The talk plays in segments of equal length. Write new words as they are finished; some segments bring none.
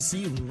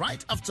See you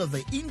right after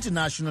the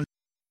international.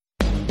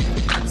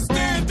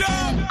 Stand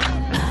up!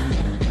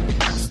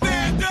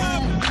 Stand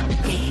up!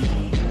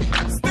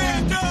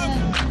 Stand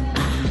up!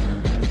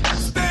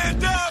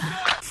 Stand up!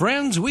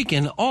 Friends, we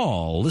can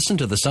all listen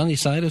to the sunny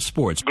side of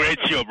sports. Great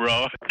show,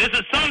 bro. This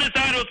is Sunny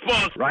Side of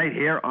Sports. Right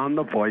here on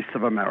the Voice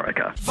of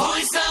America.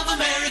 Voice of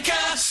America!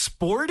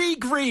 Sporty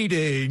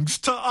greetings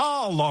to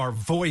all our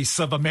Voice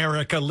of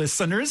America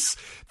listeners.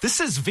 This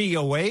is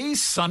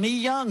VOA's Sonny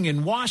Young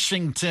in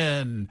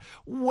Washington.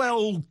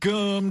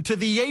 Welcome to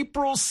the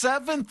April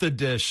 7th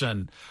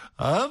edition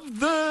of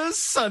the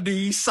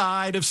Sunny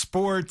Side of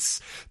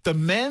Sports. The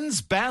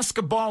Men's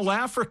Basketball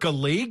Africa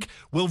League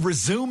will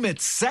resume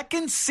its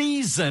second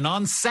season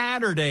on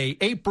Saturday,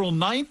 April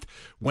 9th,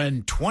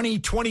 when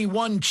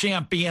 2021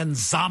 champion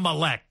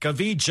Zamalek of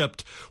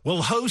Egypt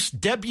will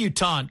host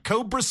debutant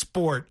Cobra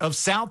Sport of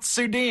South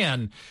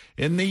Sudan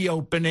in the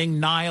opening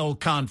Nile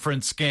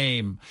Conference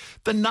game.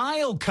 The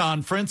Nile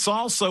Conference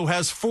also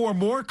has four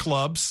more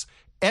clubs: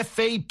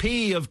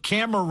 FAP of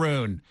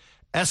Cameroon,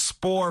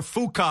 Espoir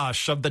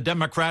Fukash of the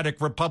Democratic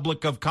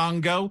Republic of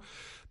Congo,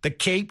 the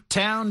Cape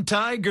Town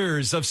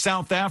Tigers of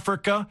South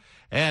Africa,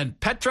 and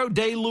Petro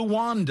de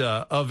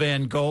Luanda of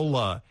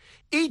Angola.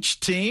 Each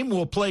team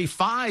will play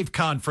 5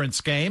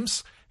 conference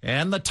games,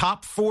 and the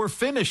top 4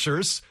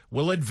 finishers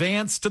will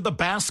advance to the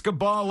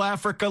Basketball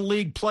Africa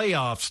League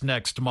playoffs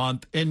next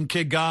month in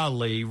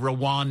Kigali,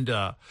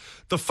 Rwanda.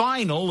 The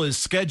final is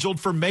scheduled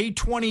for May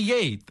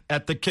 28th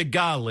at the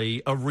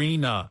Kigali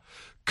Arena.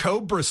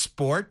 Cobra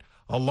Sport,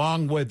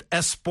 along with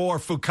Espoir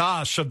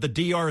Fukash of the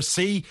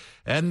DRC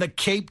and the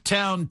Cape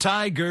Town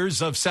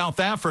Tigers of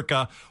South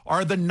Africa,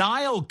 are the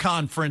Nile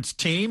Conference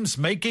teams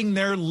making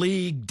their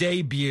league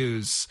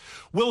debuts.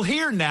 We'll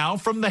hear now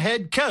from the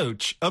head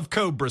coach of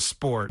Cobra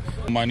Sport.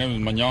 My name is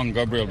Manyang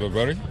Gabriel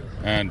Beberi,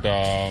 and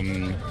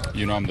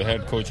I'm the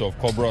head coach of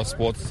Cobra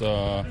Sports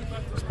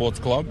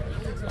Club.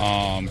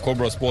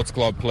 Cobra Sports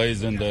Club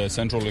plays in the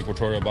Central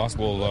Equatorial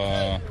Basketball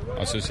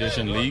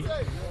Association League.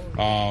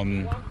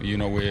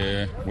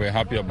 We're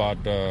happy about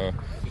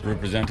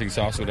representing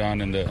South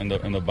Sudan in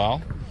the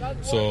BAL.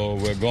 So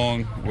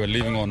we're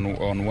leaving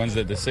on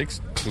Wednesday the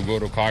 6th to go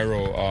to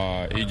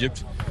Cairo,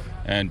 Egypt,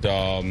 and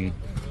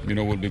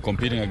we'll be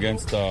competing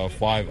against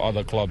 5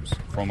 other clubs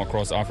from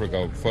across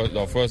Africa.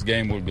 Our first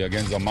game will be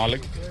against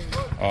Zamalek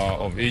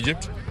of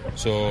Egypt.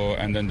 So,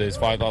 and then there's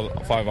 5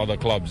 other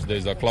clubs.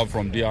 There's a club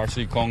from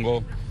DRC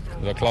Congo,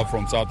 there's a club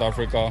from South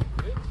Africa,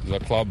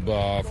 there's a club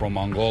from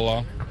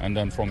Angola, and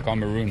then from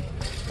Cameroon,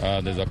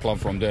 there's a club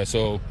from there.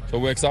 So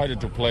we're excited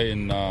to play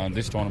in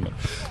this tournament.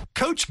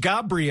 Coach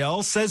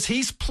Gabriel says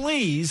he's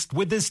pleased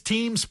with his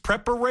team's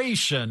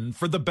preparation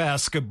for the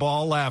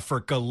Basketball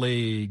Africa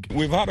League.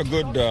 We've had a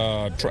good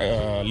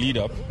lead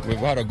up. We've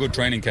had a good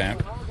training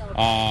camp.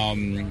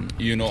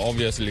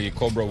 Obviously,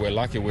 Cobra, we're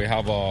lucky we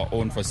have our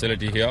own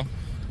facility here.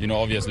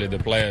 Obviously, the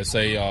players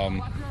say,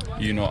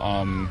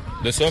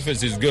 the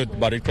surface is good,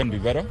 but it can be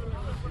better.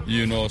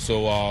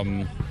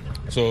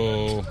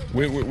 So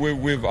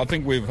I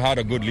think we've had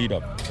a good lead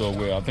up.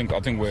 So I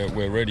think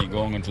we're ready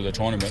going into the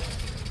tournament.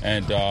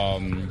 And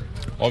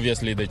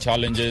obviously the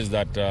challenges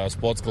that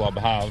sports club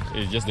have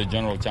is just the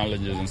general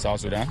challenges in South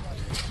Sudan.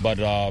 But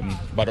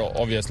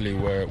obviously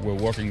we're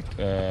working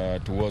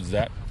towards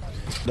that.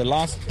 The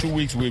last 2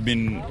 weeks we've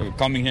been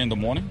coming here in the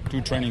morning,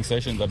 2 training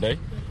sessions a day.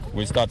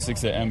 We start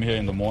 6 a.m. here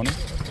in the morning,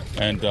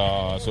 and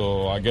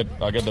so I get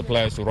the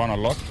players to run a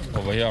lot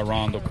over here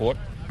around the court.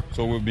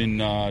 So we've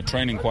been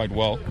training quite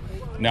well.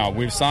 Now,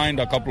 we've signed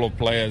a couple of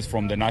players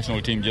from the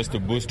national team just to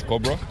boost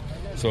Cobra.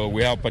 So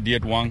we have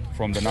Padiet Wang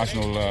from the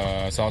national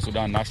South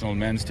Sudan national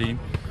men's team.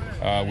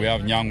 We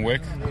have Nyang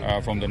Wek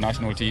from the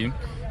national team.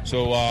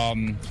 So,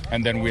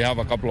 and then we have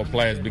a couple of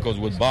players, because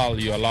with BAL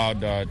you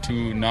allowed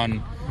 2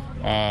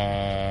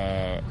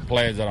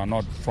 players that are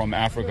not from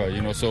Africa,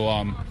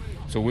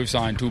 So we've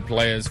signed 2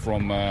 players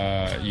from,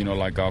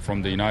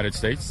 from the United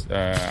States,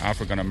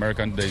 African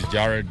American. There's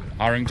Jared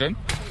Harrington,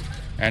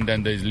 and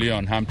then there's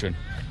Leon Hampton.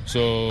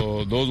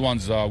 So those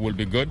ones will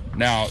be good.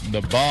 Now,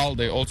 the BAL,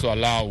 they also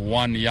allow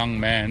 1 young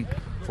man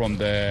from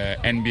the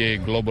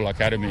NBA Global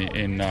Academy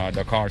in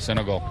Dakar,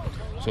 Senegal.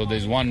 So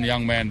there's 1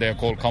 young man there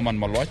called Kaman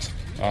Malwach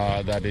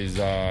that is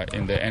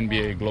in the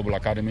NBA Global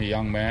Academy,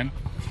 young man,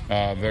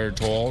 very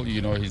tall.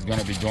 He's going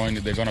to be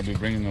they're going to be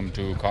bringing him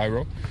to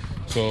Cairo.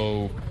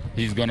 So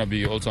he's going to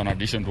be also an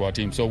addition to our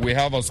team. So we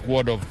have a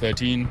squad of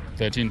 13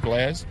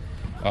 players,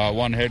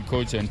 1 head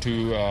coach and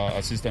 2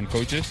 assistant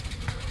coaches.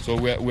 So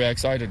we're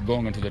excited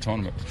going into the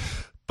tournament.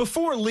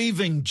 Before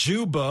leaving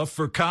Juba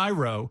for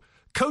Cairo,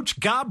 Coach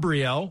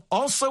Gabriel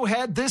also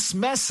had this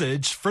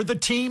message for the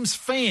team's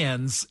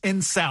fans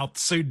in South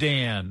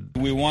Sudan.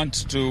 We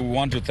want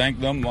to thank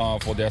them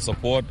for their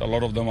support. A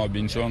lot of them have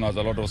been showing us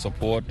a lot of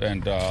support,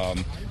 and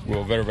we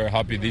were very, very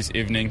happy this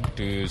evening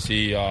to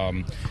see our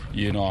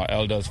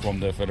elders from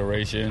the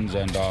federations,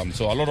 and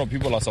so a lot of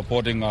people are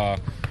supporting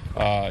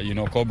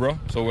Cobra.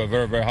 So we're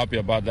very, very happy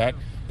about that.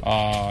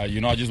 I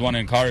just want to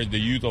encourage the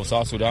youth of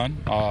South Sudan.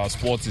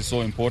 Sports is so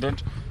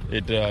important.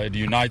 It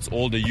unites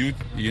all the youth.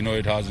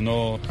 It has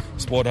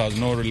sport has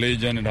no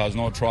religion. It has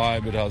no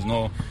tribe. It has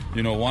no,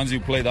 once you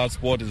play that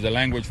sport, it's the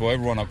language for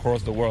everyone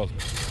across the world.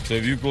 So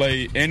if you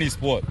play any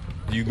sport,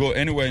 you go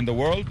anywhere in the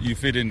world, you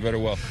fit in very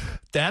well.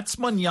 That's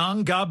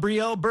Manyang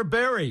Gabriel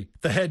Berberi,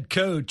 the head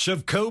coach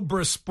of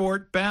Cobra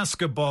Sport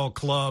Basketball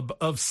Club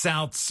of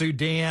South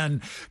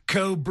Sudan.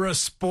 Cobra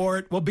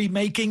Sport will be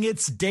making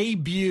its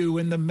debut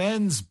in the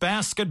Men's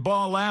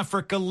Basketball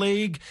Africa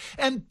League.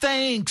 And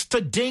thanks to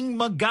Ding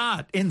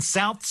Magat in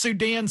South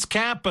Sudan's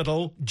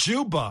capital,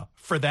 Juba,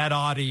 for that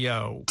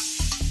audio.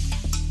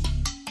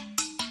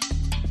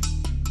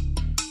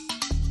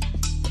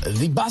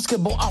 The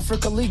Basketball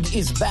Africa League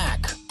is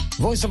back.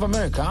 Voice of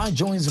America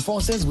joins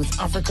forces with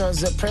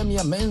Africa's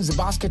premier men's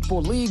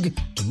basketball league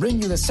to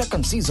bring you the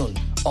second season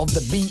of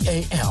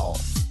the BAL.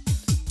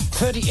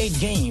 38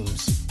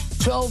 games,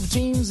 12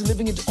 teams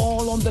living it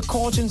all on the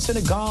court in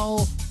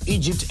Senegal,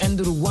 Egypt and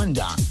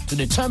Rwanda to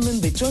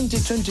determine the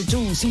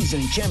 2022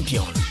 season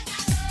champion.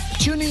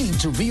 Tune in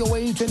to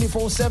VOA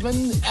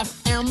 24/7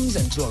 FMs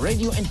and to our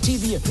radio and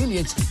TV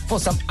affiliates for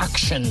some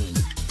action.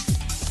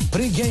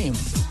 Pre-game,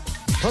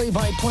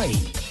 play-by-play,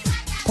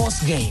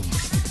 post-game,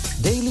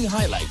 daily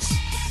highlights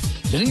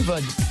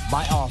delivered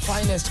by our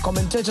finest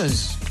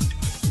commentators.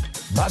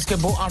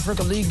 Basketball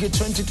Africa League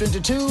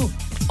 2022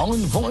 on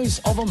Voice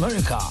of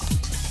America.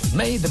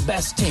 May the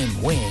best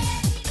team win.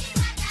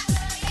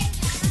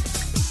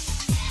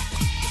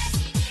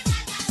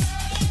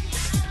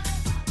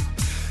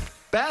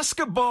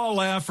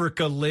 Basketball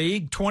Africa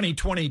League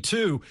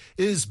 2022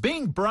 is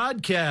being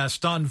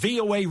broadcast on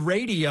VOA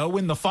radio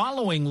in the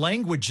following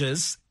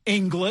languages: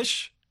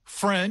 English,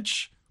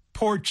 French,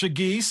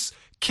 Portuguese,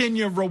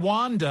 Kenya,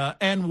 Rwanda,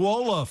 and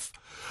Wolof.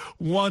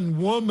 One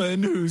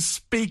woman who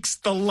speaks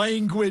the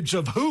language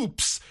of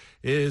hoops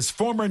is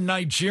former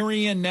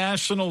Nigerian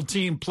national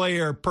team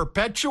player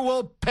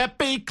Perpetual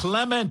Pepe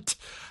Clement.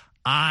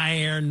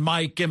 Iron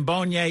Mike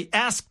Mbonye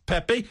asked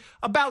Pepe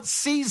about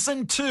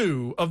Season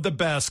 2 of the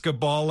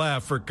Basketball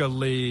Africa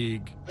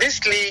League.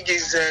 This league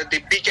is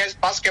the biggest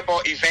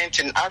basketball event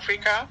in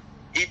Africa.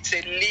 It's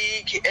a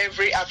league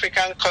every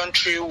African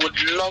country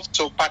would love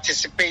to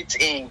participate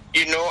in,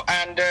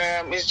 and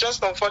it's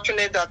just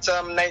unfortunate that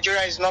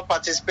Nigeria is not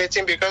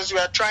participating because we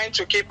are trying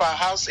to keep our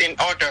house in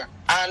order.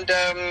 And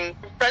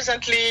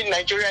presently,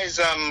 Nigeria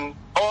is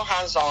all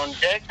hands on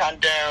deck,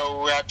 and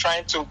we are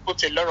trying to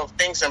put a lot of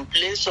things in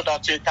place so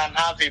that we can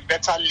have a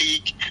better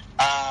league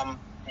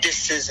this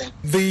season.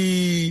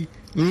 The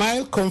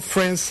Nile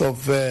Conference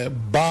of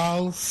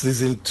BAL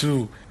Season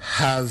 2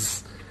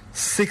 has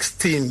 6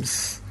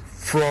 teams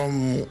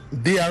from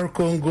DR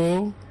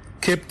Congo,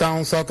 Cape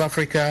Town, South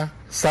Africa,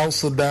 South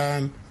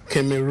Sudan,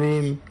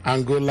 Cameroon,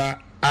 Angola,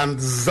 and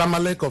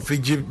Zamalek of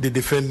Egypt, the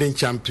defending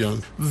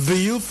champion. Do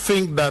you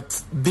think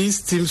that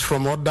these teams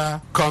from other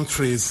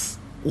countries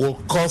will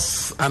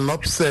cause an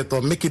upset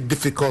or make it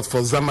difficult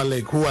for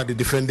Zamalek, who are the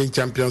defending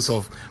champions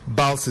of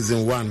BAL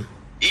Season 1?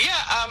 Yeah,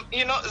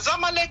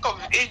 Zamalek of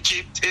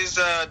Egypt is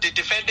the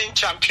defending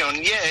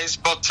champion, yes,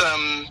 but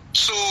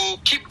to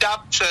keep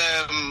that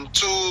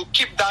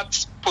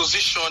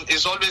position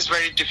is always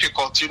very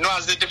difficult.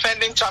 As the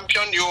defending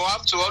champion, you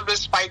have to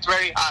always fight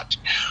very hard.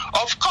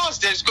 Of course,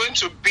 there's going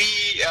to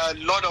be a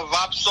lot of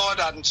absurd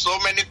and so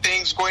many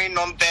things going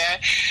on there.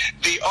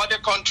 The other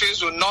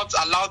countries will not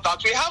allow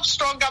that. We have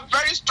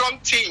very strong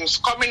teams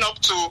coming up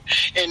to,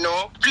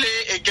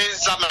 play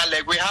against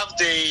Zamalek. We have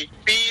the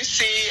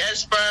BC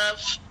Esper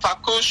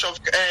Fakush of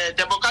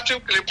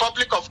Democratic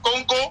Republic of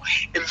Congo,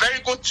 a very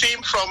good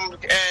team from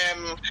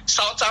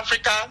South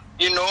Africa,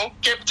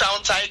 Cape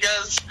Town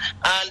Tigers,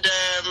 and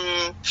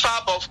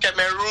Fab of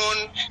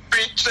Cameroon,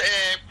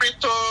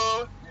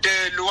 Prito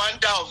de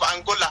Luanda of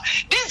Angola.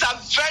 These are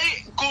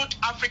very good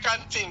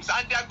African teams,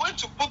 and they are going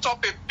to put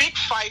up a big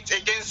fight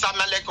against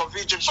Zamalek of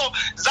Egypt. So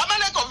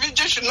Zamalek of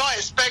Egypt should not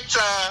expect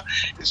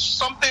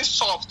something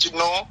soft, It's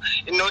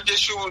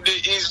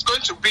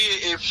going to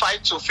be a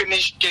fight to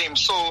finish game.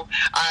 So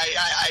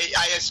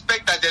I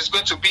expect that there's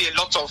going to be a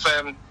lot of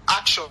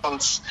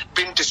actions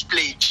being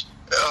displayed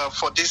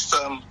for this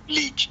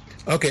league.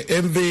 Okay,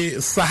 in the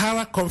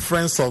Sahara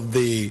Conference of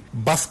the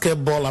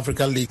Basketball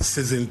Africa League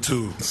Season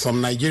 2,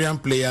 some Nigerian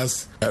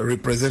players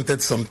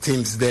represented some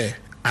teams there.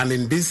 And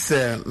in this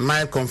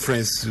Nile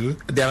Conference too,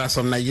 there are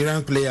some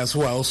Nigerian players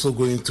who are also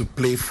going to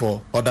play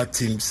for other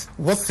teams.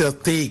 What's your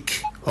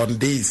take on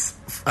this?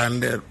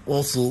 And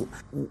also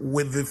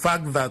with the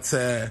fact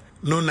that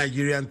no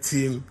Nigerian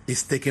team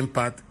is taking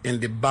part in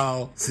the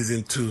BAL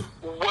Season 2.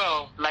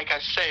 Well, like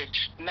I said,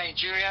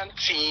 Nigerian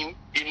team,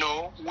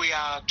 we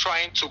are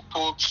trying to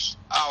put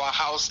our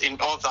house in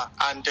order,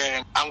 and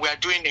we are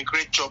doing a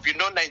great job.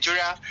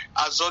 Nigeria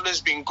has always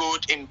been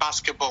good in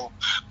basketball.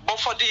 But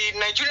for the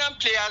Nigerian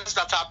players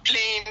that are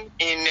playing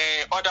in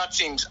other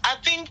teams, I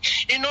think,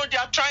 they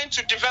are trying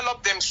to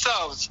develop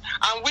themselves,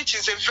 and which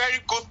is a very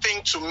good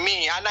thing to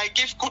me, and I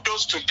give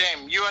kudos to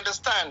them, you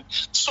understand?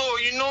 So,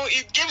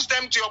 it gives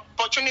them the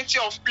opportunity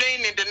of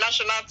playing in the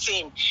national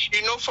team,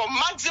 for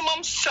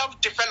maximum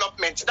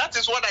self-development. That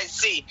is what I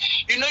see. play.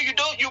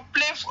 You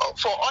play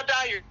for other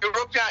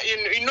European,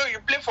 you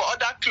play for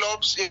other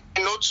clubs, to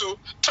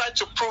try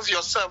to prove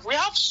yourself. We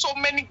have so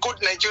many good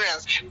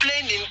Nigerians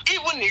playing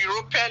even in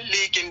European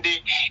League,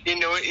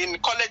 in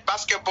college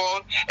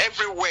basketball,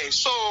 everywhere.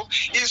 So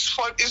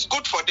it's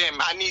good for them,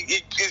 and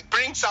it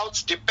brings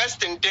out the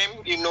best in them,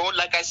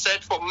 like I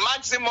said, for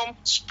maximum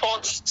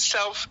sports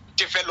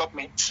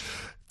self-development.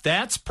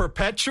 That's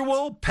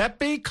Perpetual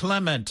Pepe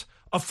Clement,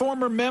 a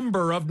former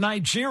member of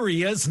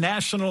Nigeria's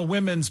national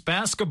women's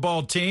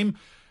basketball team.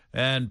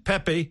 And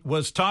Pepe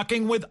was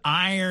talking with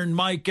Iron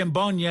Mike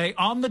Mbonye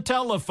on the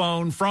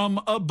telephone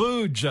from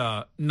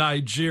Abuja,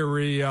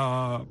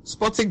 Nigeria.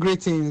 Sporting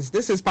greetings.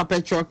 This is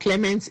Perpetual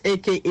Clement,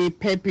 a.k.a.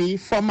 Pepe,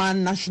 former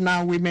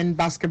national women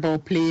basketball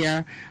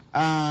player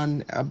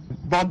and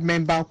board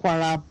member,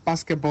 Kwara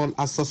Basketball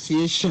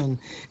Association.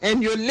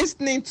 And you're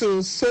listening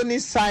to Sunny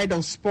Side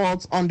of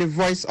Sports on the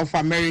Voice of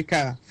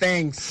America.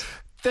 Thanks.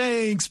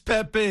 Thanks,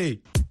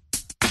 Pepe.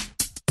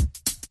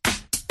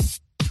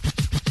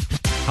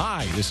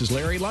 Hi, this is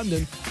Larry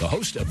London, the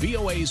host of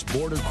VOA's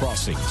Border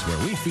Crossings, where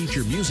we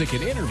feature music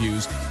and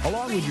interviews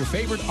along with your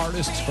favorite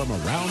artists from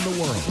around the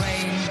world.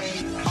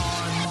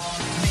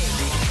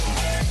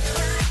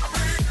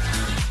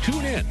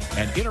 Tune in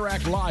and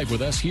interact live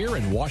with us here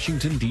in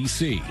Washington,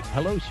 D.C.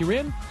 Hello,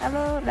 Shirin.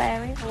 Hello,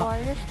 Larry. How are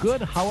you?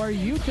 Good. How are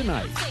you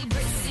tonight?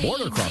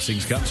 Border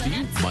Crossings comes to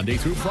you Monday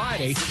through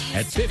Friday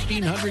at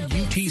 1500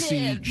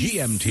 UTC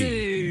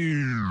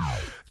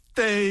GMT.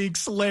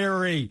 Thanks,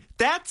 Larry.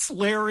 That's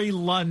Larry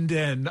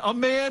London, a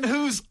man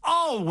who's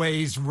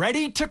always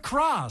ready to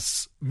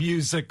cross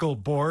musical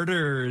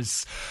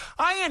borders.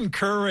 I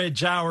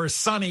encourage our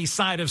Sunny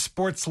Side of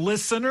Sports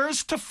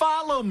listeners to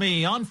follow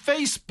me on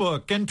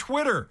Facebook and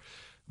Twitter.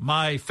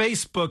 My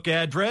Facebook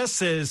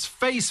address is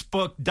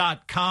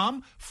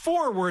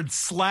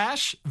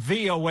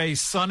facebook.com/VOA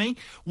Sunny.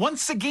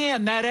 Once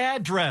again, that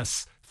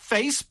address,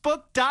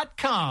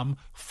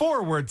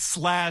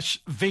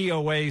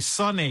 facebook.com/VOA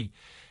Sunny.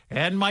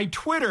 And my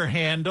Twitter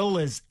handle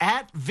is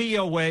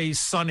 @VOA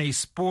Sunny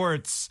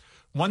Sports.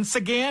 Once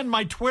again,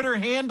 my Twitter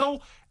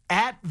handle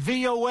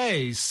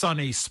 @VOA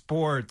Sunny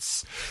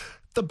Sports.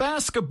 The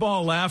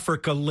Basketball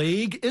Africa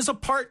League is a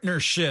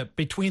partnership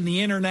between the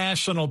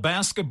International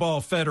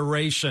Basketball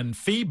Federation,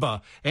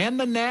 FIBA, and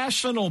the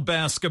National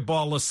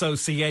Basketball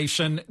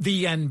Association,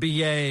 the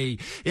NBA.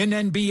 In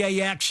NBA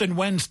action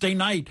Wednesday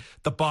night,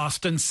 the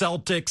Boston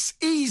Celtics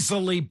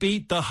easily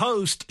beat the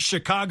host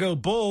Chicago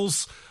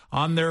Bulls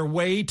on their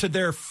way to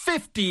their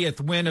 50th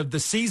win of the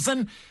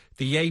season.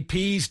 The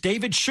AP's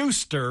David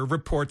Schuster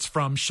reports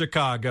from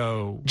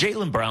Chicago.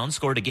 Jaylen Brown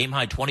scored a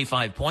game-high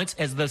 25 points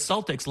as the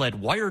Celtics led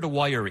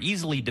wire-to-wire,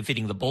 easily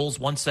defeating the Bulls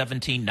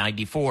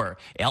 117-94.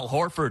 Al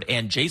Horford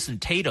and Jason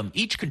Tatum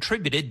each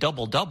contributed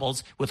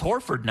double-doubles, with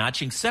Horford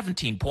notching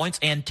 17 points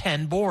and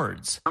 10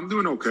 boards. I'm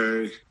doing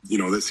okay.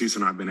 This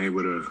season I've been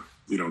able to,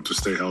 to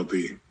stay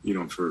healthy,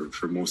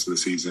 for most of the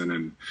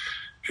season.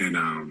 And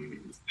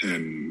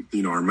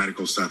our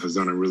medical staff has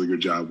done a really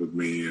good job with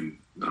me and,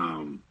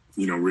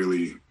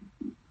 really,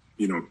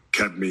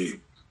 kept me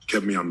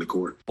on the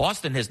court.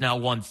 Boston has now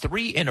won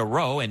 3 in a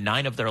row in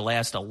 9 of their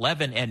last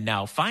 11 and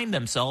now find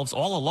themselves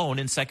all alone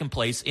in second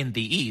place in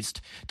the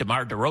East.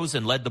 DeMar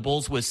DeRozan led the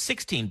Bulls with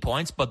 16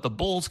 points, but the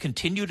Bulls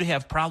continue to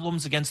have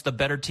problems against the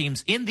better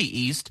teams in the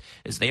East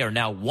as they are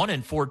now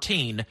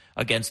 1-14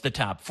 against the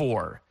top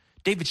 4.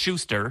 David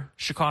Schuster,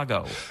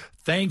 Chicago.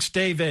 Thanks,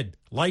 David.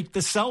 Like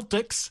the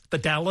Celtics, the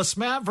Dallas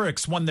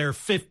Mavericks won their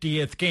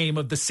 50th game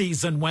of the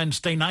season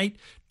Wednesday night,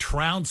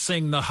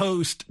 trouncing the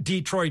host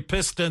Detroit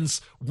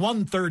Pistons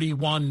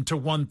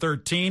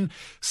 131-113.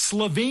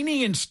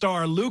 Slovenian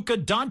star Luka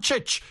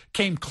Doncic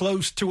came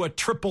close to a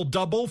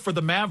triple-double for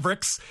the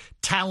Mavericks,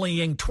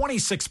 tallying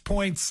 26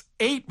 points,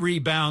 8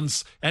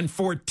 rebounds, and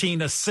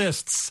 14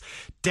 assists.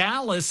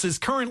 Dallas is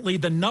currently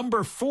the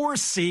number 4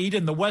 seed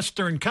in the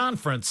Western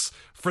Conference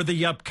for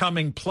the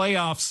upcoming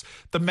playoffs.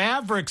 The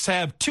Mavericks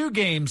have 2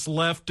 games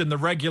left in the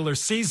regular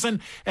season,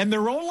 and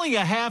they're only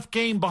a half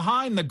game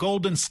behind the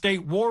Golden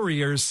State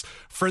Warriors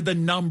for the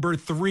number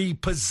 3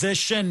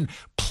 position.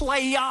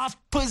 Playoff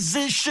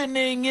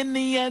positioning in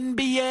the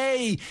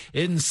NBA.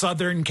 In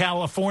Southern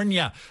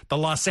California, the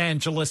Los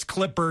Angeles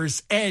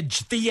Clippers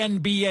edge the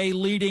NBA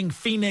leading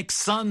Phoenix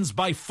Suns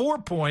by 4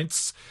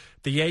 points.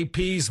 The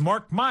AP's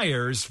Mark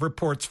Myers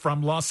reports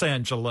from Los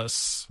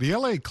Angeles. The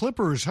LA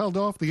Clippers held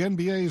off the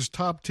NBA's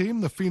top team,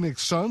 the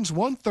Phoenix Suns,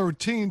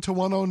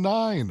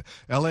 113-109.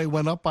 LA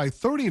went up by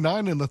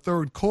 39 in the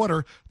third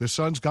quarter. The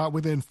Suns got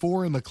within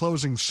 4 in the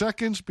closing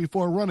seconds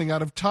before running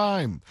out of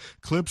time.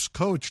 Clips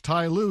coach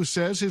Ty Lue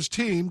says his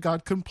team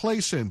got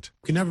complacent.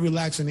 You can never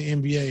relax in the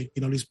NBA.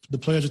 The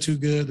players are too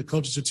good, the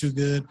coaches are too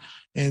good.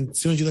 And as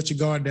soon as you let your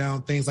guard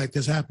down, things like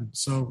this happen.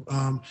 So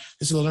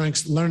this is a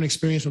learning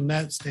experience from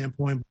that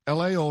standpoint.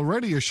 L.A.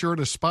 already assured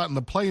a spot in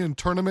the play-in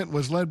tournament,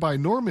 was led by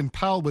Norman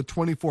Powell with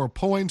 24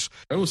 points.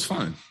 It was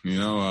fun.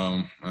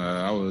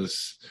 I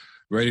was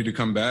ready to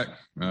come back.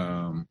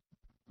 I'm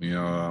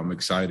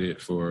excited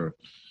for,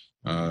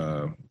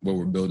 what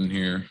we're building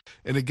here.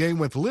 In a game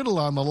with little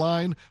on the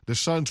line, the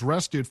Suns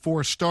rested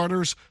 4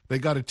 starters. They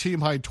got a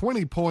team-high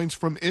 20 points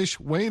from Ish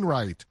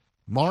Wainwright.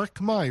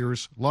 Mark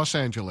Myers, Los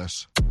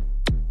Angeles.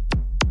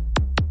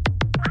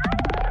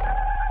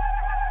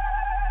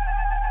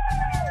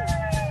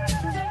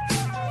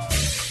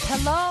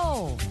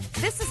 Hello,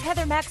 this is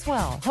Heather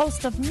Maxwell,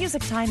 host of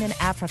Music Time in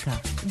Africa.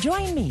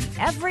 Join me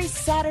every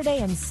Saturday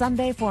and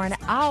Sunday for an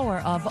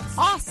hour of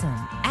awesome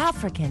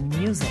African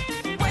music.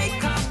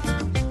 Wake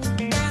up,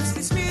 dance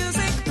this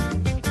music.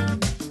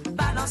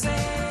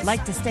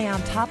 Like to stay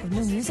on top of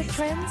new music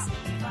trends?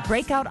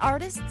 Breakout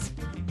artists?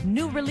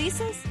 New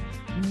releases?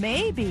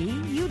 Maybe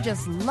you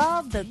just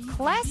love the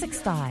classic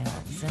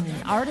styles and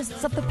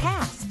artists of the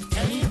past.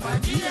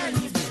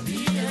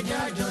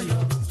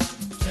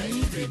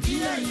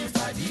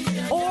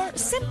 Or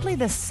simply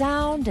the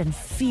sound and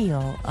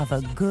feel of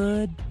a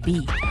good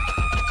beat.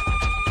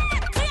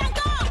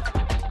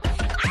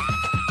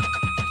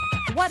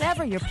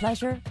 Whatever your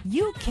pleasure,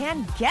 you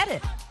can get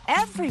it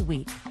every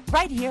week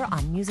right here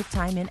on Music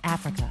Time in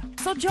Africa.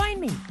 So join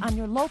me on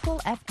your local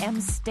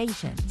FM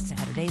station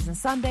Saturdays and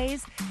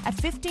Sundays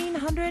at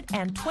 1500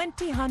 and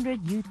 2000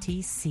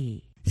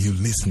 UTC. You're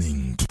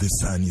listening to the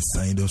sunny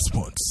side of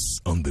sports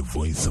on the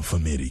Voice of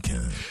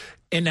America.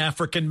 In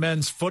African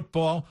men's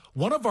football,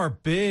 one of our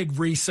big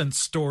recent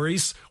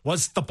stories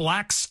was the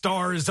Black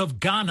Stars of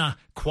Ghana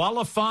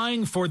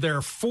qualifying for their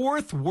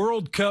 4th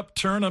World Cup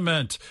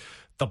tournament.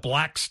 The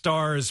Black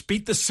Stars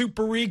beat the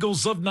Super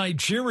Eagles of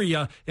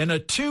Nigeria in a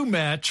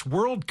 2-match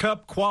World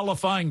Cup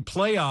qualifying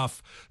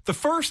playoff. The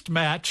first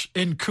match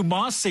in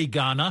Kumasi,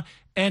 Ghana,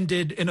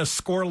 ended in a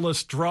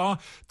scoreless draw.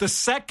 The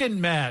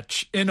second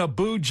match in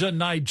Abuja,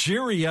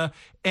 Nigeria,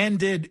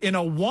 ended in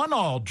a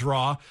 1-1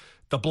 draw.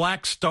 The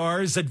Black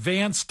Stars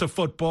advanced to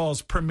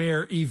football's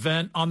premier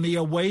event on the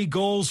away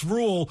goals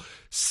rule,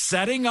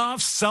 setting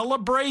off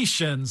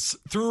celebrations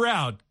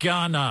throughout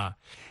Ghana.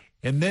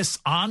 In this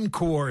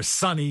encore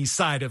Sunny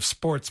Side of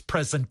Sports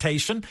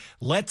presentation,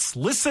 let's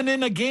listen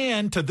in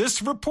again to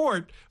this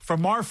report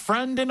from our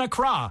friend in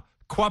Accra,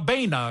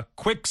 Kwabena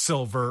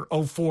Quicksilver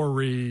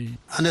Ofori.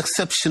 An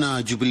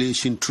exceptional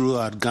jubilation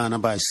throughout Ghana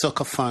by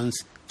soccer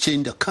fans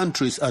changed the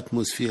country's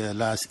atmosphere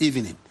last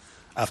evening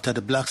after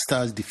the Black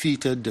Stars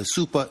defeated the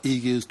Super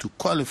Eagles to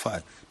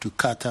qualify to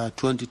Qatar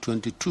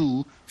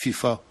 2022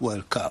 FIFA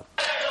World Cup.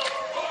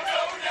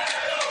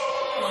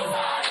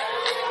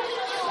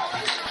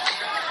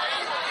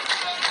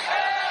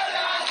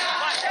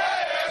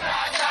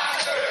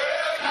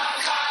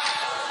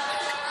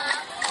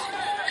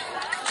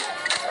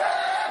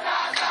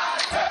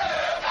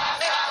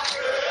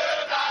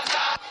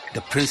 The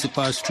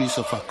principal streets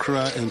of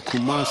Accra and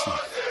Kumasi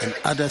and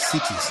other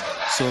cities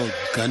saw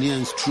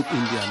Ghanaians troop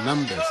in their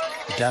numbers,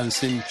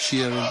 dancing,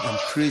 cheering and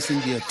praising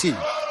their team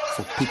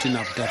for putting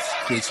up that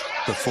great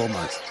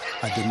performance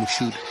at the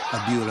Moshood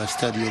Abiola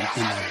Stadium in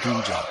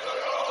Abuja.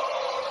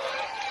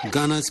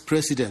 Ghana's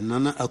President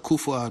Nana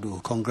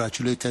Akufo-Addo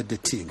congratulated the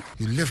team.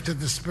 You lifted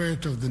the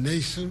spirit of the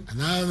nation, and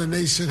now the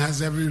nation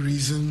has every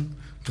reason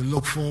to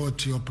look forward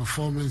to your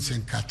performance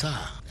in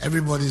Qatar.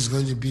 Everybody's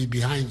going to be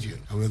behind you,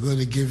 and we're going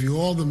to give you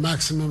all the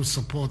maximum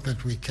support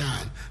that we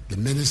can. The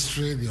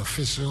ministry, the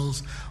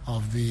officials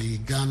of the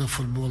Ghana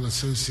Football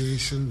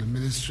Association, the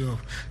Ministry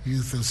of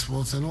Youth and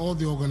Sports, and all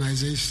the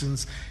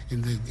organizations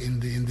in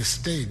the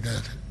state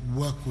that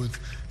work with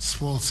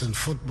sports and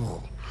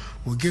football.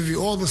 We'll give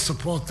you all the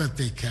support that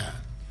they can.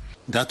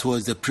 That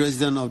was the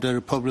President of the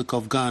Republic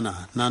of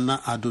Ghana, Nana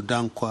Addo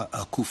Dankwa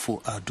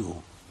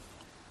Akufo-Addo.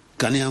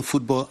 Ghanaian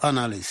football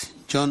analyst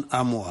John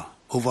Amoah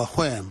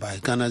overwhelmed by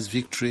Ghana's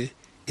victory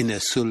in a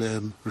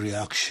solemn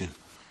reaction.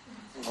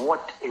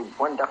 What a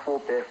wonderful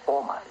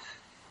performance.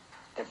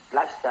 The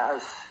Black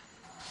Stars,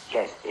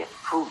 yes, they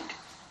proved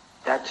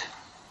that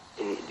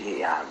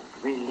they are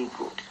really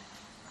good.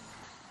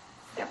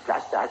 The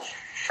Black Stars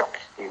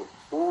shocked the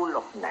whole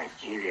of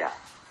Nigeria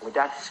with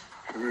that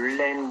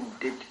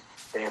splendid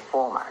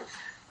performance.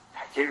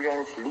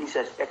 Nigerians least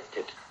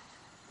expected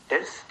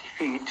this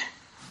defeat,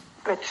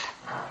 but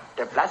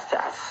the Black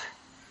Stars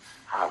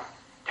have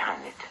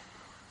done it.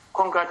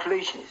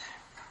 Congratulations.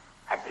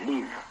 I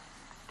believe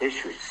they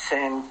should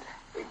send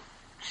a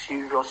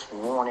serious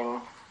warning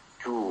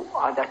to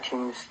other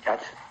teams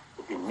that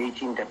will be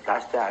meeting the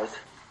Black Stars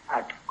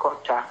at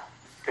Qatar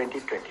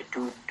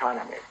 2022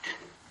 tournament.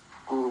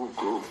 Go,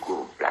 go,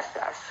 go, Black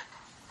Stars.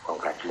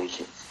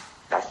 Congratulations,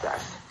 Black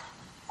Stars.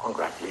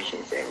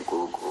 Congratulations and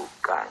go, go,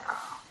 Ghana.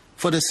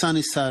 For the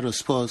Sunny Side of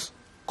Sports,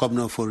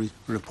 Kwabena Ofori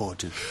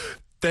reporting.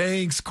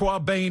 Thanks,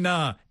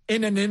 Kwabena.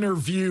 In an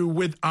interview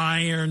with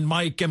Iron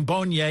Mike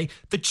Mbonye,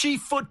 the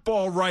chief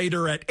football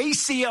writer at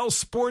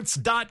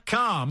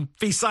ACLSports.com,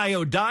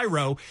 Fisayo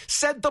Dairo,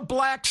 said the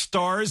Black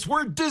Stars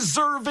were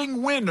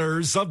deserving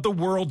winners of the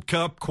World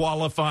Cup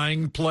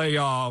qualifying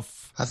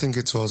playoff. I think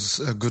it was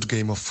a good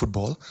game of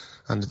football,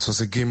 and it was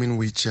a game in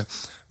which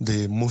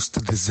the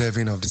most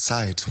deserving of the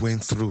side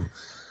went through.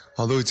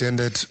 Although it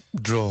ended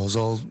draws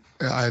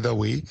either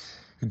way,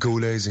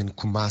 goalless in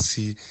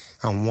Kumasi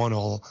and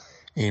 1-1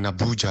 in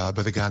Abuja,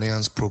 but the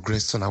Ghanaians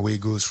progressed on away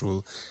goals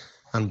rule.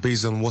 And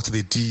based on what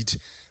they did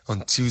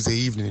on Tuesday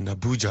evening in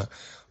Abuja,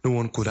 no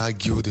one could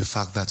argue the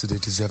fact that they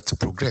deserved to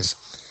progress.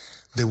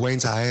 They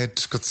went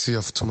ahead courtesy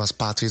of Thomas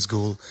Partey's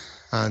goal,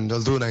 and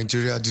although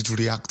Nigeria did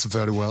react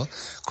very well,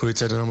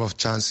 created a number of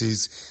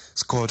chances,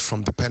 scored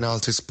from the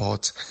penalty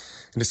spot,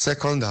 in the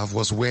second half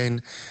was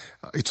when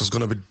it was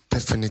going to be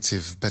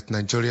definitive, but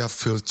Nigeria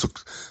failed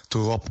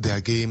to up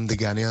their game. The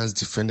Ghanaians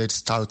defended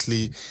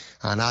stoutly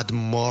and had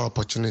more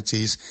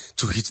opportunities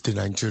to hit the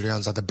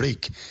Nigerians at the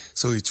break.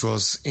 So it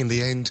was, in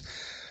the end,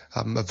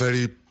 a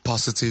very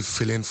positive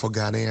feeling for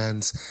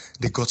Ghanaians.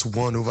 They got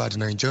one over the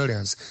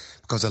Nigerians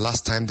because the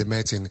last time they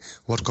met in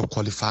World Cup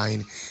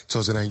qualifying, it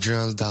was the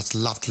Nigerians that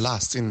laughed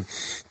last in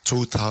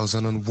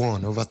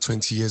 2001, over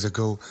 20 years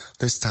ago.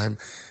 This time,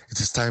 it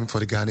is time for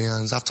the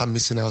Ghanaians, after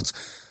missing out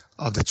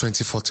of the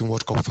 2014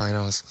 World Cup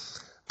finals,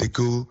 they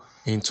go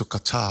into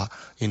Qatar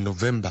in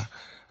November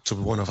to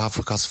be one of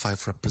Africa's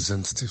 5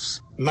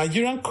 representatives.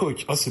 Nigerian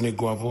coach Osine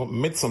Guavo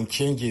made some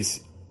changes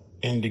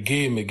in the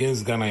game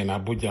against Ghana in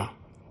Abuja.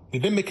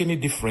 Did they make any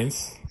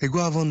difference?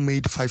 Eguavon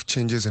made 5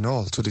 changes in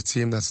all to the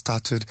team that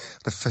started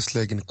the first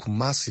leg in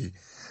Kumasi.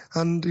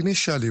 And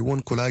initially,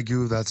 one could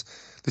argue that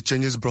the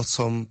changes brought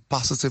some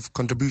positive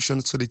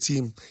contributions to the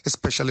team,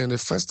 especially in the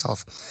first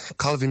half.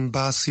 Calvin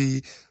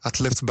Bassey at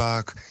left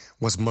back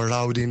was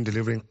marauding,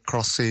 delivering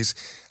crosses.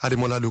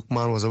 Ademola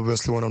Lookman was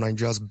obviously one of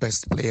Nigeria's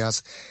best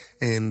players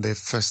in the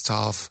first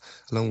half,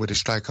 along with the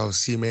striker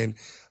Osimhen.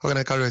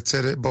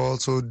 Oganekari but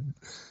also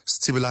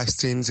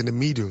stabilized things in the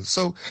middle.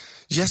 So,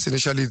 yes,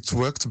 initially it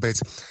worked, but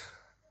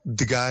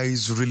the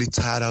guys really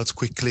tired out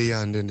quickly,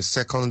 and in the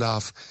second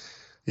half,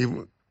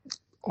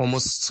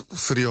 almost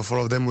 3 or 4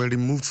 of them were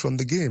removed from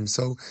the game.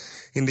 So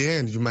in the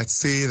end, you might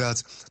say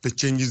that the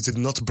changes did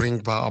not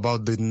bring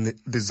about the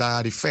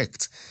desired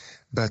effect,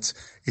 but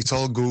it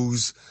all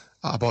goes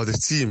about the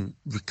team.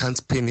 We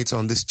can't pin it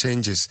on these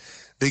changes.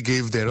 They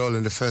gave their all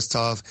in the first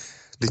half.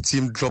 The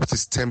team dropped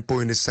its tempo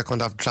in the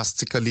second half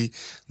drastically,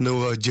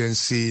 no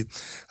urgency,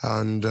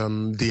 and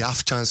the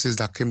half chances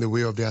that came the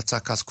way of the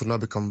attackers could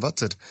not be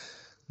converted.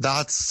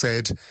 That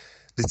said,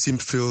 the team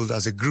failed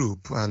as a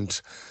group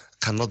and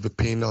cannot be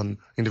pinned on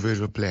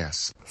individual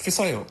players.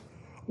 Fisayo,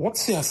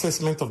 what's the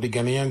assessment of the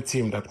Ghanaian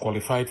team that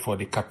qualified for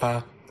the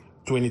Qatar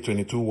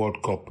 2022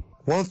 World Cup?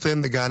 One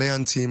thing the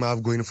Ghanaian team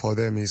have going for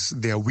them is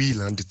their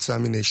will and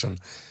determination,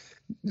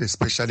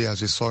 especially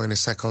as we saw in the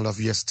second half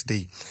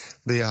yesterday.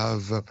 They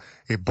have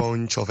a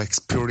bunch of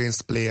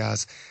experienced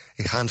players,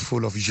 a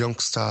handful of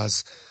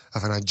youngsters.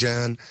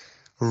 Afanajan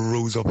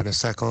rose up in the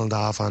second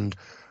half and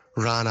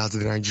ran out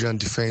the Nigerian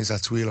defense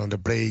at will on the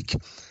break.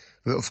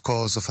 Of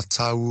course,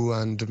 Fatawu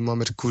and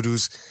Mohamed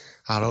Kudus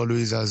are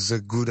always as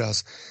good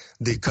as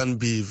they can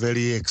be,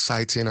 very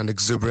exciting and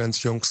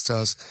exuberant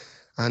youngsters.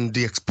 And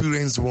the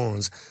experienced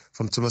ones,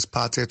 from Thomas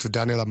Partey to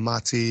Daniel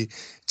Amati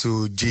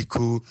to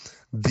Jiku,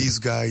 these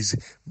guys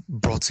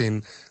brought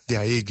in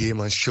their A game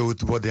and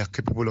showed what they are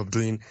capable of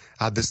doing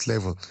at this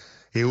level.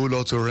 A whole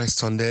lot to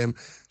rest on them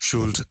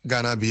should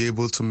Ghana be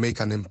able to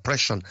make an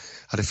impression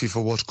at the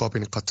FIFA World Cup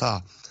in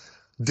Qatar.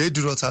 They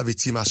do not have a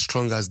team as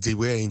strong as they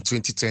were in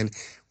 2010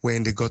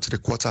 when they got to the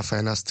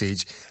quarter-final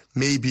stage.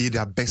 Maybe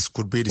their best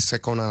could be the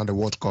second round of the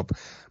World Cup,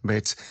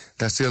 but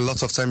there's still a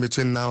lot of time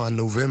between now and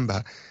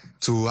November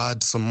to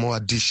add some more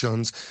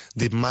additions.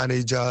 The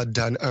manager,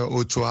 Dan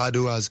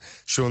Ochoado, has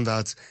shown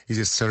that he's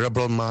a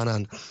cerebral man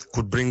and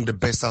could bring the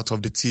best out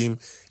of the team.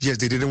 Yes,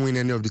 they didn't win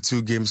any of the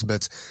 2 games,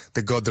 but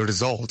they got the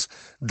result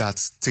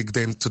that take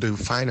them to the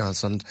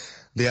finals, and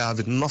they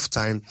have enough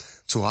time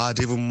to add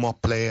even more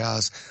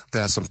players.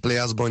 There are some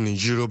players born in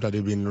Europe that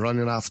they've been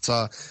running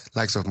after,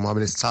 likes of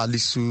Mohamed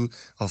Salisu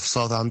of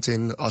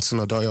Southampton,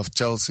 Hudson-Odoi of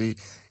Chelsea.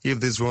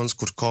 If these ones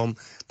could come,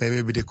 then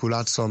maybe they could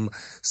add some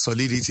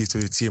solidity to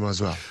the team as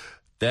well.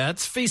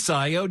 That's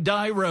Fisayo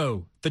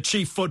Dairo, the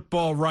chief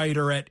football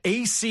writer at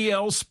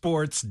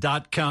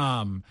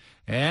ACLSports.com.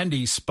 And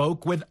he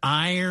spoke with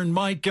Iron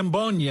Mike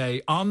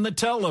Mbonye on the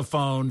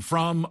telephone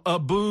from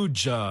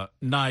Abuja,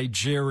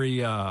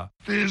 Nigeria.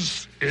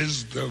 This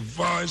is the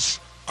voice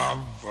of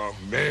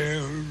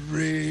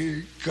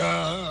America.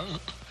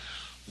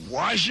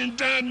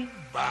 Washington,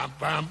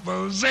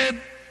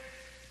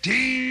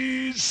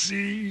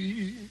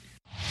 D.C.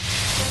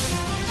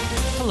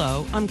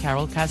 Hello, I'm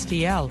Carol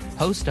Castiel,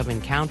 host of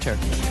Encounter.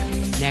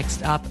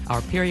 Next up,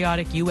 our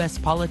periodic U.S.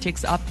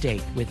 politics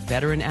update with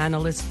veteran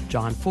analysts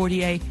John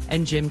Fortier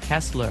and Jim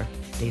Kessler.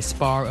 They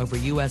spar over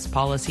U.S.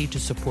 policy to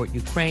support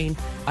Ukraine,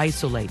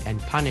 isolate and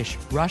punish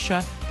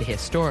Russia, the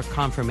historic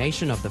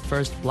confirmation of the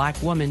first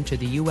black woman to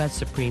the U.S.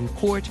 Supreme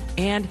Court,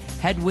 and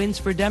headwinds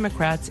for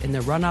Democrats in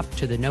the run-up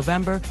to the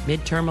November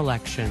midterm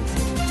elections.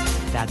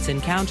 That's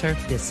Encounter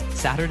this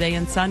Saturday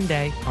and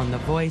Sunday on The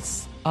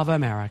Voice of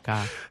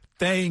America.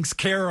 Thanks,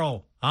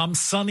 Carol. I'm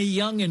Sonny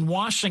Young in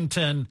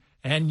Washington,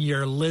 and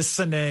you're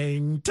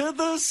listening to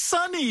the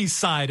sunny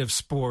side of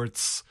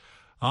sports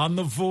on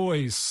The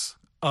Voice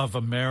of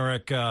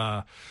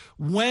America.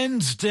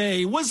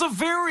 Wednesday was a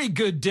very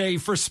good day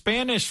for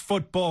Spanish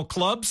football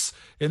clubs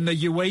in the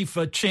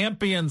UEFA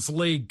Champions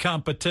League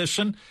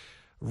competition.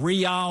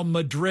 Real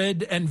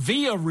Madrid and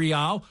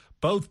Villarreal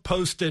both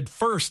posted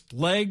first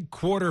leg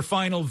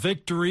quarterfinal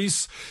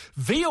victories.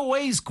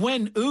 VOA's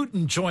Gwen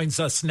Uten joins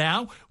us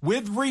now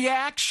with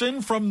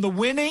reaction from the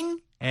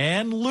winning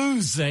and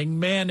losing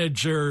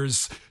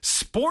managers.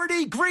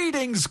 Sporty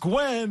greetings,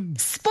 Gwen.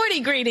 Sporty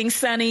greetings,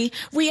 Sonny.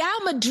 Real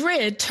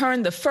Madrid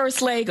turned the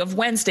first leg of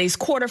Wednesday's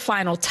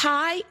quarterfinal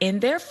tie in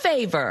their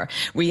favor.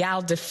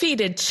 Real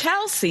defeated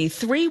Chelsea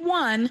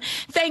 3-1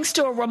 thanks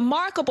to a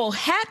remarkable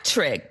hat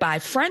trick by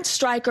French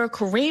striker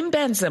Karim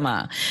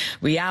Benzema.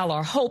 Real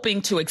are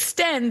hoping to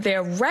extend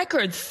their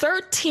record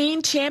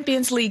 13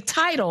 Champions League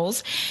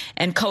titles,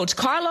 and coach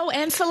Carlo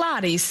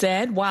Ancelotti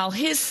said while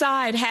his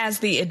side has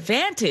the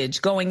advantage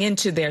going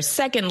into their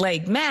second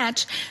leg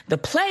match, the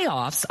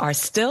playoffs are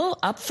still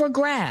up for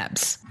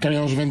grabs.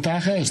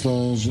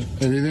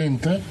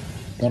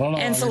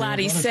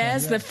 Ancelotti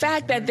says the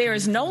fact that there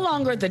is no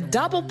longer the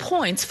double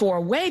points for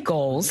away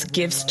goals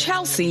gives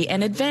Chelsea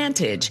an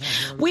advantage.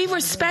 We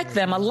respect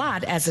them a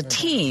lot as a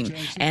team,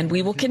 and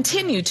we will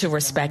continue to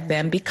respect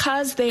them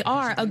because they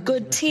are a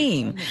good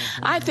team.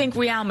 I think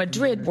Real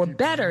Madrid were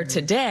better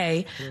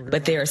today,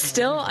 but there is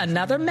still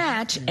another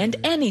match and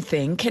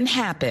anything can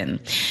happen.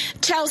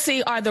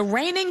 Chelsea are the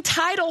reigning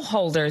title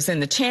holders in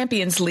the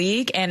Champions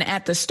League, and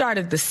at the start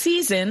of the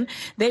season,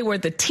 they were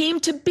the team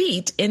to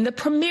beat in the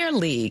Premier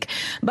League.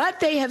 But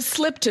they have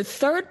slipped to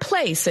third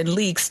place in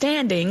league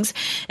standings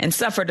and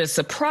suffered a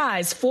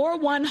surprise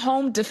 4-1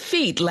 home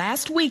defeat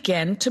last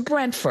weekend to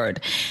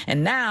Brentford.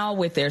 And now,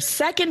 with their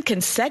second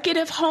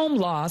consecutive home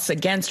loss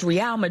against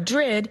Real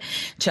Madrid,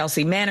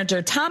 Chelsea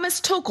manager Thomas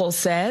Tuchel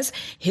says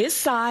his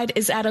side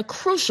is at a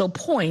crucial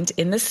point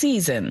in the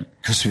season.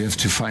 Because we have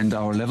to find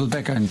our level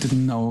back. I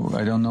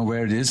don't know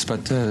where it is,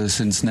 but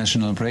since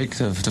national break,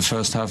 the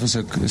first half is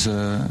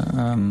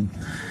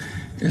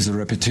a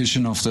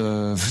repetition of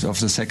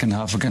the second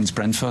half against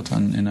Brentford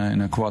in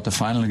a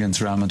quarter-final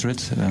against Real Madrid.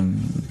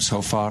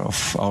 So far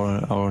of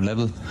our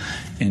level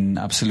in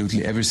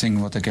absolutely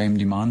everything what the game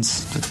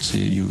demands. That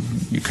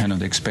you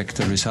cannot expect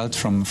a result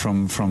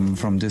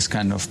from this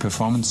kind of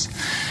performance.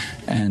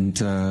 And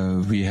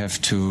we have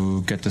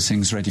to get the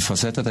things ready for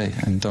Saturday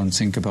and don't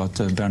think about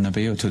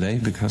Bernabeu today,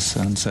 because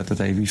on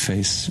Saturday we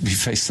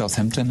face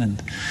Southampton,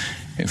 and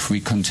if we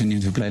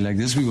continue to play like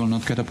this, we will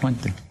not get a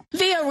point there.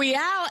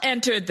 Villarreal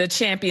entered the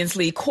Champions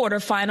League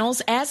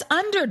quarterfinals as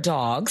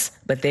underdogs,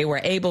 but they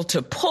were able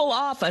to pull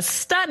off a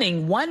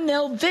stunning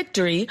 1-0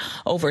 victory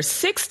over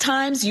 6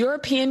 times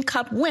European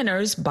Cup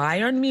winners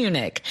Bayern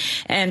Munich.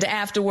 And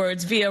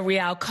afterwards,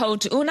 Villarreal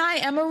coach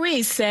Unai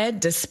Emery said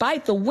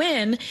despite the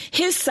win,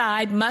 his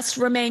side must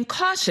remain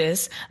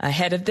cautious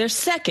ahead of their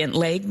second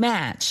leg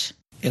match.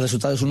 El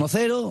resultado es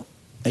 1-0,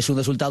 es un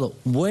resultado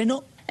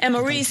bueno.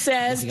 Emery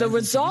says the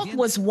result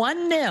was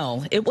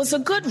 1-0. It was a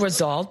good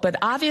result, but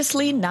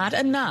obviously not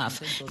enough.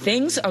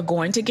 Things are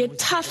going to get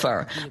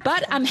tougher,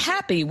 but I'm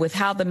happy with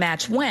how the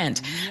match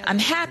went. I'm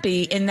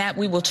happy in that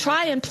we will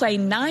try and play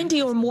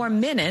 90 or more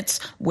minutes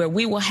where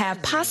we will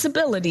have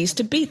possibilities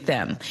to beat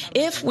them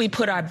if we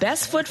put our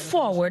best foot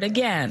forward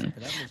again.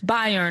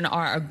 Bayern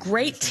are a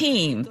great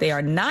team. They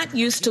are not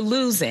used to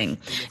losing.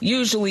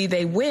 Usually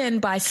they win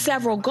by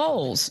several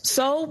goals,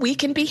 so we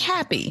can be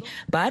happy.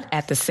 But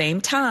at the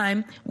same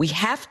time, we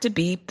have to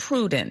be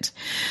prudent.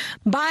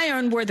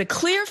 Bayern were the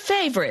clear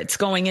favorites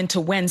going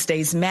into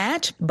Wednesday's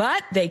match,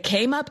 but they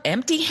came up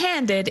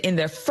empty-handed in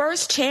their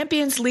first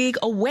Champions League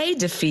away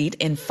defeat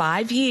in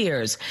 5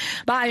 years.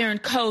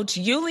 Bayern coach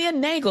Julian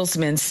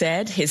Nagelsmann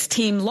said his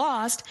team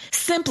lost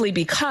simply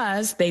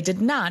because they did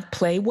not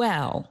play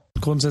well.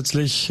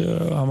 Grundsätzlich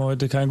haben wir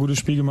heute kein gutes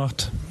Spiel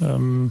gemacht.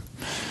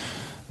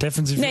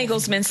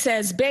 Nagelsmann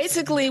says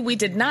basically we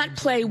did not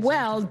play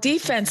well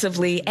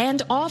defensively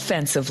and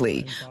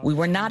offensively. We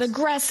were not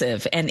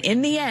aggressive, and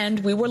in the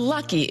end we were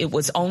lucky it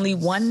was only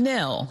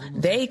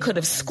 1-0. They could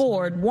have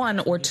scored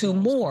 1 or 2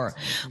 more.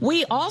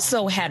 We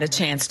also had a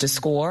chance to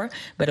score,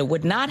 but it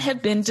would not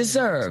have been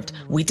deserved.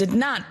 We did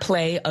not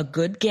play a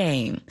good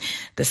game.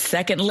 The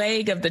second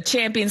leg of the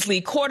Champions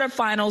League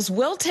quarterfinals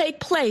will take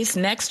place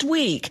next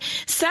week.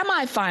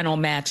 Semi-final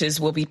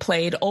matches will be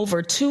played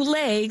over 2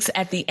 legs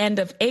at the end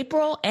of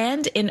April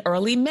and in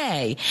early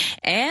May.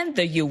 And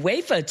the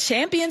UEFA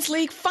Champions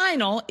League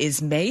final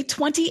is May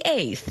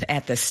 28th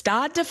at the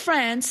Stade de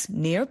France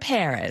near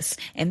Paris.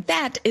 And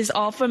that is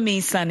all from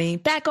me, Sonny.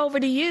 Back over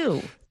to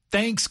you.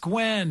 Thanks,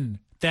 Gwen.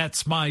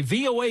 That's my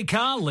VOA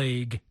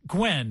colleague,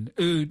 Gwen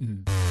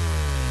Uten.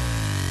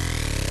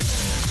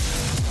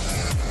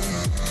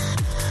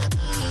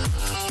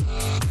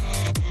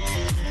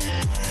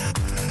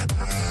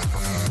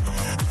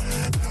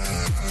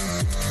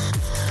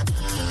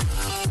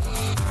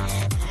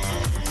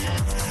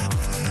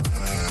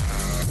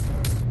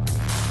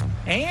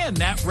 And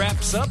that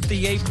wraps up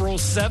the April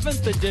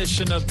 7th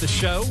edition of the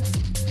show.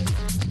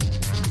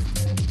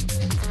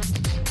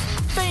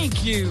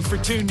 Thank you for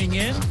tuning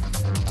in.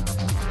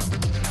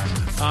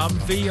 I'm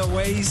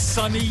VOA's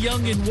Sonny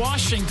Young in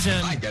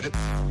Washington. I get it.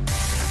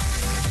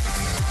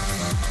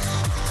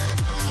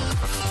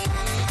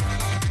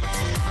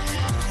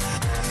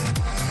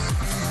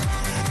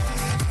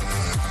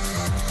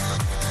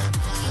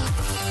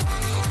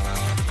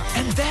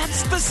 And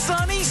that's the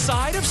sunny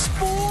side of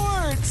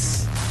sports.